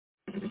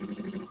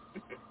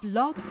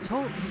Blog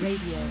Talk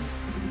Radio.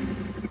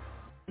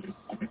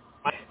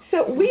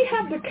 So we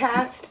have the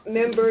cast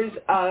members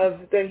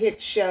of the hit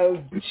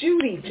show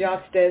Judy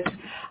Justice.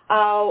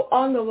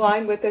 On the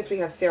line with us, we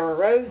have Sarah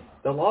Rose,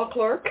 the law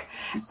clerk,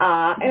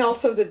 and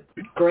also the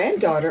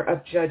granddaughter of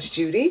Judge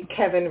Judy,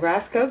 Kevin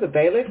Rasco, the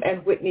bailiff,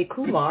 and Whitney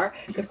Kumar,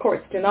 the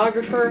court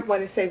stenographer. I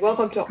want to say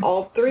welcome to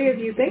all three of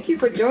you. Thank you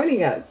for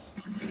joining us.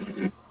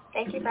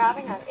 Thank you for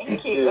having us.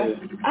 Thank you.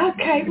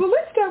 Okay, well,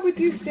 let's start with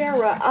you,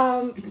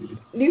 Sarah.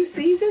 New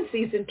season,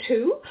 season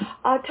 2.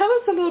 Tell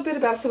us a little bit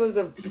about some of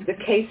the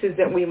cases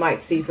that we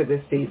might see for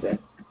this season.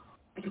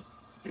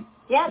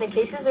 Yeah, the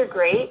cases are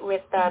great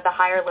with the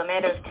higher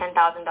limit of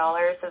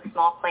 $10,000 of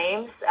small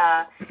claims.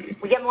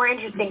 We get more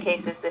interesting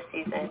cases this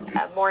season,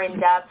 more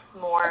in-depth,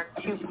 more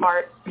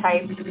two-part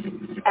type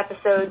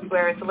episodes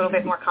where it's a little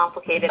bit more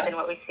complicated than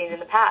what we've seen in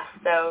the past.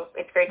 So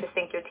it's great to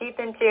sink your teeth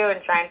into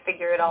and try and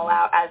figure it all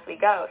out as we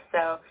go.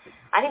 So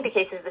I think the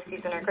cases this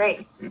season are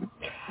great.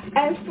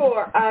 As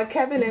for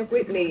Kevin and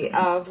Whitney,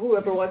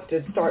 whoever wants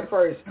to start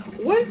first,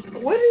 what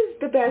is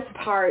the best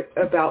part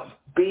about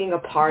being a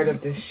part of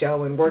this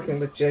show and working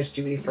with Judge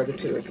Judy for the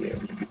two of you?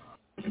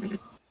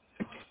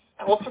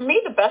 Well, for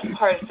me, the best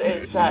part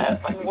is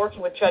I'm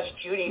working with Judge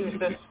Judy, who's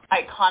this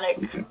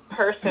iconic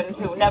person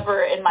who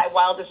never in my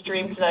wildest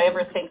dreams did I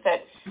ever think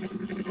that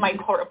my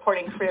court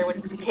reporting career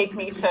would take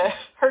me to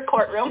her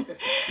courtroom.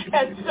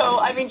 And so,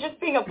 I mean, just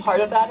being a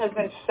part of that has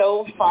been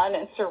so fun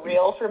and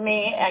surreal for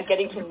me, and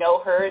getting to know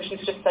her. She's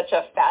just such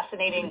a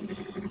fascinating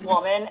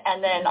woman.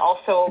 And then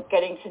also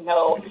getting to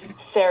know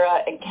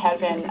Sarah and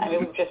Kevin. I mean,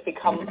 we've just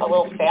become a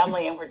little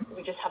family, and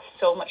we just have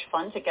so much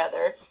fun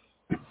together.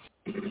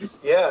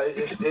 Yeah,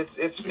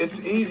 it's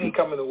easy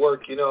coming to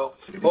work. You know,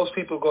 most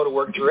people go to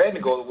work dreading to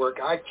go to work.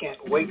 I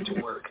can't wait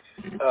to work.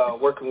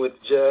 Working with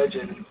Judge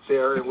and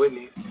Sarah and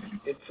Whitney,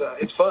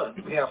 it's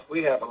fun.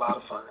 We have a lot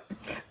of fun.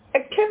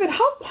 Kevin,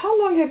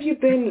 how long have you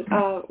been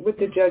with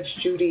the Judge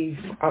Judy?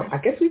 I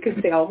guess we could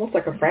say almost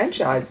like a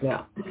franchise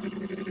now.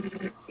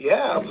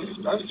 Yeah,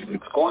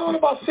 it's going on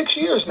about 6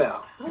 years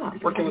now,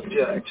 working with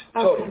Judge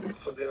total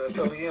for the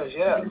several years.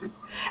 Yeah.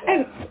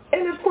 And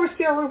of course,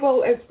 Sarah,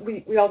 well, as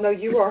we all know,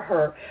 you are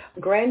her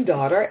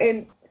granddaughter,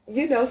 and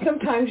you know,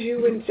 sometimes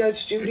you and Judge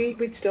Judy,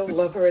 we still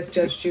love her as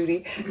Judge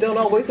Judy, don't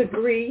always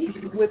agree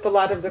with a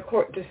lot of the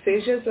court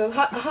decisions. So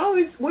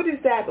what is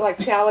that like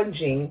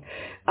challenging?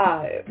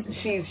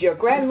 She's your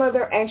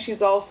grandmother, and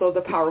she's also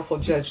the powerful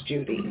Judge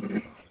Judy.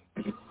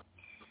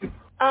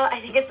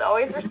 I think it's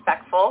always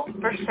respectful,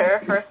 for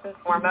sure, first and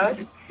foremost.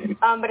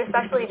 But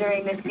especially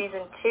during this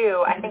season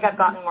 2, I think I've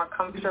gotten more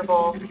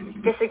comfortable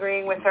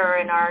disagreeing with her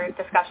in our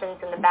discussions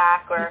in the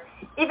back, or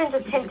even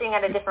just hinting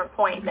at a different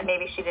point that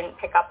maybe she didn't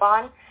pick up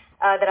on,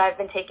 that I've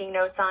been taking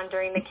notes on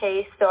during the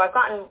case. So I've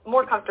gotten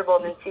more comfortable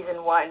than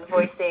season 1,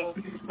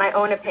 voicing my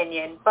own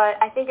opinion.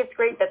 But I think it's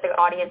great that the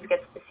audience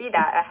gets to see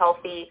that, a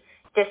healthy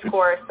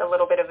discourse, a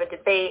little bit of a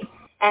debate.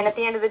 And at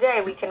the end of the day,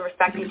 we can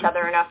respect each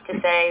other enough to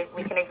say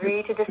we can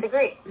agree to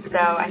disagree. So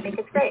I think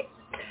it's great.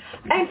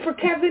 And for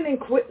Kevin and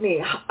Whitney,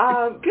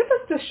 give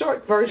us the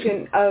short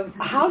version of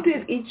how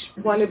did each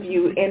one of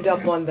you end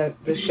up on the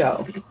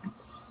show?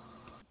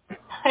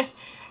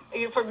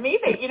 For me,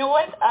 you know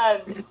what?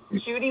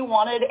 Judy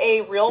wanted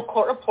a real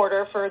court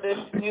reporter for this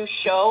new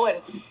show,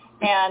 and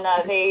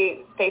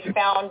they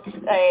found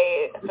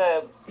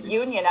the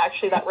union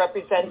actually that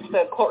represents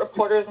the court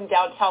reporters in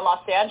downtown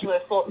Los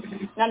Angeles. Well,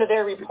 none of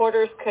their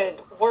reporters could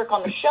work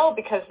on the show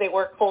because they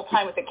work full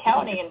time with the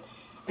county, and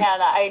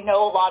I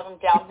know a lot of them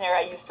down there.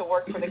 I used to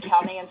work for the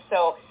county, and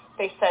so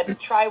they said,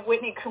 try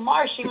Whitney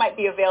Kumar. She might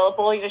be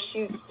available. You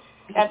know,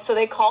 and so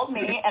they called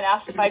me and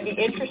asked if I'd be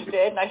interested,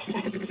 and I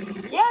said,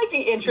 yeah, I'd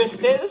be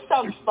interested. This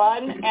sounds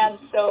fun. And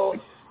so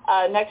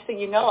next thing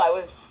you know, I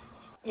was,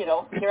 you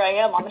know, here I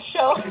am on the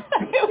show.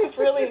 It was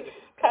really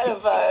kind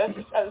of,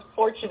 I was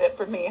fortunate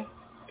for me.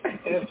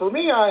 And for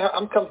me, I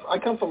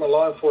come from a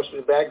law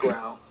enforcement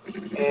background,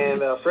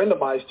 and a friend of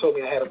mine told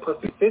me I had a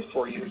perfect fit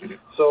for you.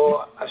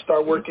 So I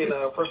started working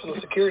personal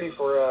security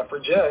for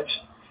Judge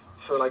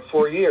for like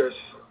 4 years,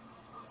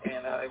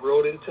 and I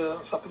rode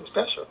into something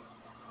special.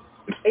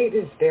 It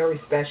is very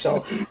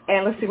special.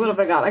 And let's see, what have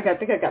I got? I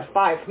think I got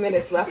 5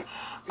 minutes left.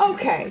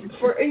 Okay,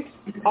 for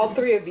all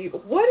three of you,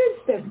 what is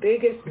the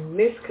biggest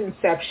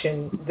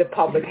misconception the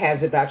public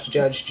has about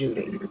Judge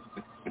Judy?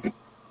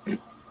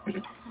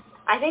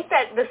 I think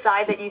that the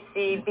side that you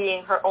see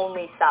being her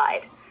only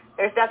side.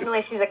 There's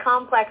definitely, she's a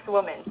complex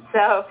woman.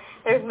 So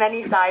there's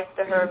many sides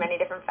to her, many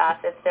different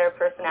facets to her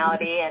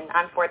personality, and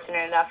I'm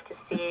fortunate enough to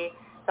see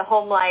the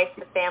home life,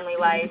 the family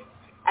life,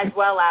 as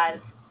well as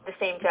the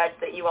same judge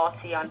that you all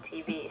see on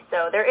TV.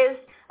 So there is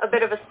a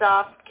bit of a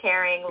soft,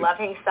 caring,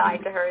 loving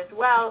side to her as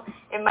well.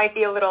 It might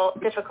be a little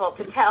difficult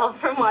to tell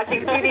from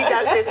watching Judy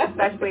Justice,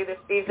 especially this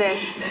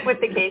season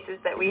with the cases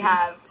that we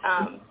have.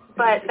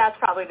 But that's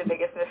probably the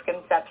biggest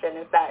misconception,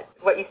 is that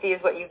what you see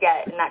is what you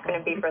get, and that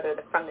couldn't be further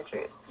from the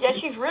truth. Yeah,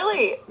 she's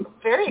really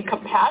very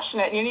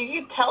compassionate. You know,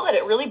 you can tell that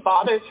it really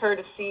bothers her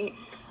to see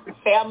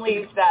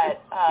families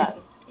that,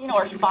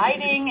 are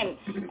fighting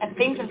and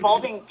things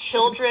involving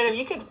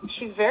children.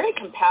 She's very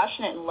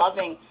compassionate and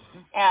loving,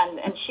 and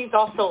she's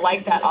also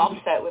like that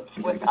offset with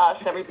us,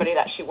 everybody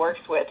that she works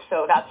with.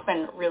 So that's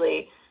been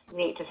really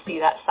neat to see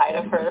that side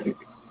of her.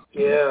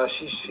 Yeah,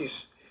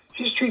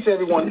 she treats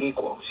everyone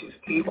equal. She's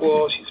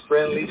equal. She's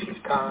friendly. She's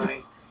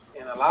kind,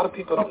 and a lot of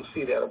people don't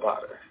see that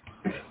about her.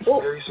 Well,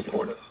 very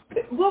supportive.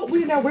 Well,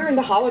 we're in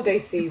the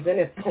holiday season,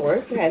 of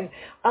course, and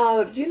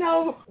does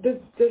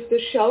the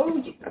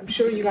show? I'm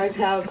sure you guys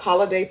have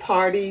holiday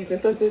parties,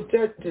 and so does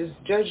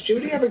Judge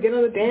Judy ever get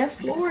on the dance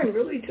floor and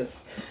really just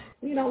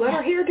let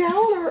her hair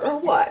down, or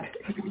what?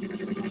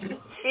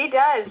 She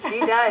does.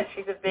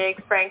 She's a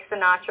big Frank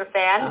Sinatra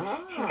fan. Ah.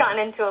 She's gotten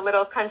into a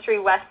little country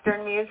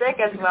western music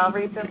as well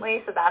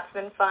recently, so that's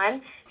been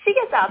fun. She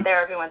gets out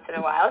there every once in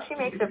a while. She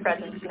makes her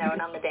presence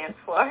known on the dance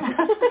floor.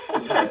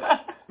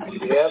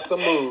 She has some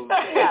moves.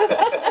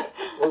 Yeah.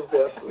 Most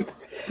definitely.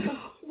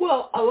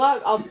 Well,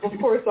 of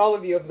course, all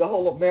of you of the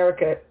whole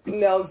America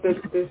knows this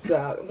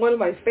one of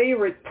my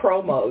favorite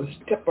promos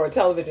for a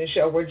television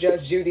show where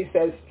Judge Judy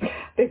says,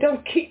 "They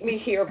don't keep me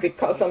here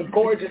because I'm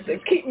gorgeous. They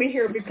keep me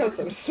here because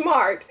I'm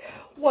smart."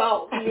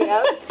 Well,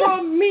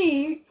 from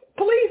me,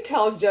 please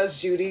tell Judge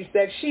Judy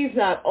that she's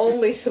not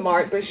only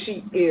smart, but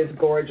she is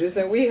gorgeous,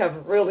 and we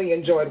have really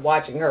enjoyed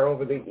watching her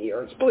over the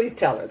years. Please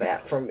tell her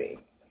that from me.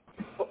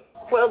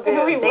 Will do.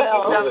 Thank you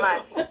so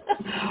much.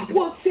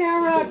 Well,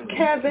 Sarah,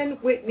 Kevin,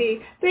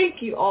 Whitney,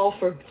 thank you all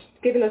for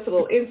giving us a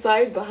little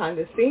insight behind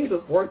the scenes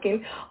of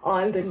working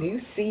on the new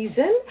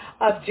season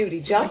of Judy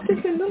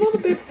Justice and a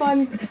little bit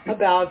fun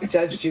about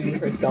Judge Judy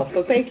herself.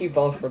 So thank you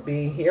both for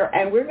being here.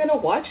 And we're going to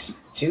watch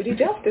Judy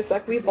Justice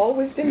like we've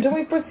always been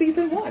doing for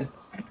season 1.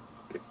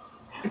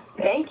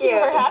 Thank you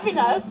for having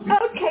us.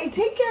 Okay,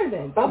 take care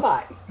then.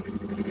 Bye-bye.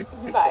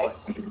 Bye.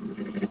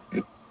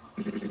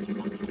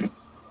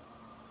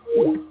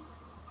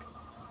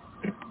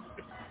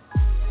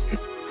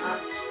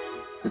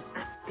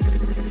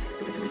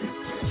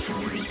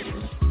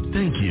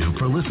 Thank you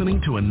for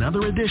listening to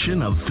another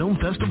edition of Film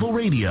Festival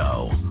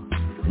Radio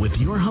with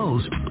your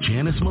host,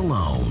 Janice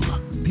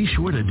Malone. Be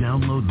sure to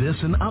download this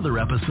and other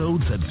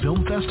episodes at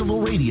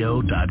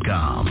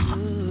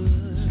filmfestivalradio.com.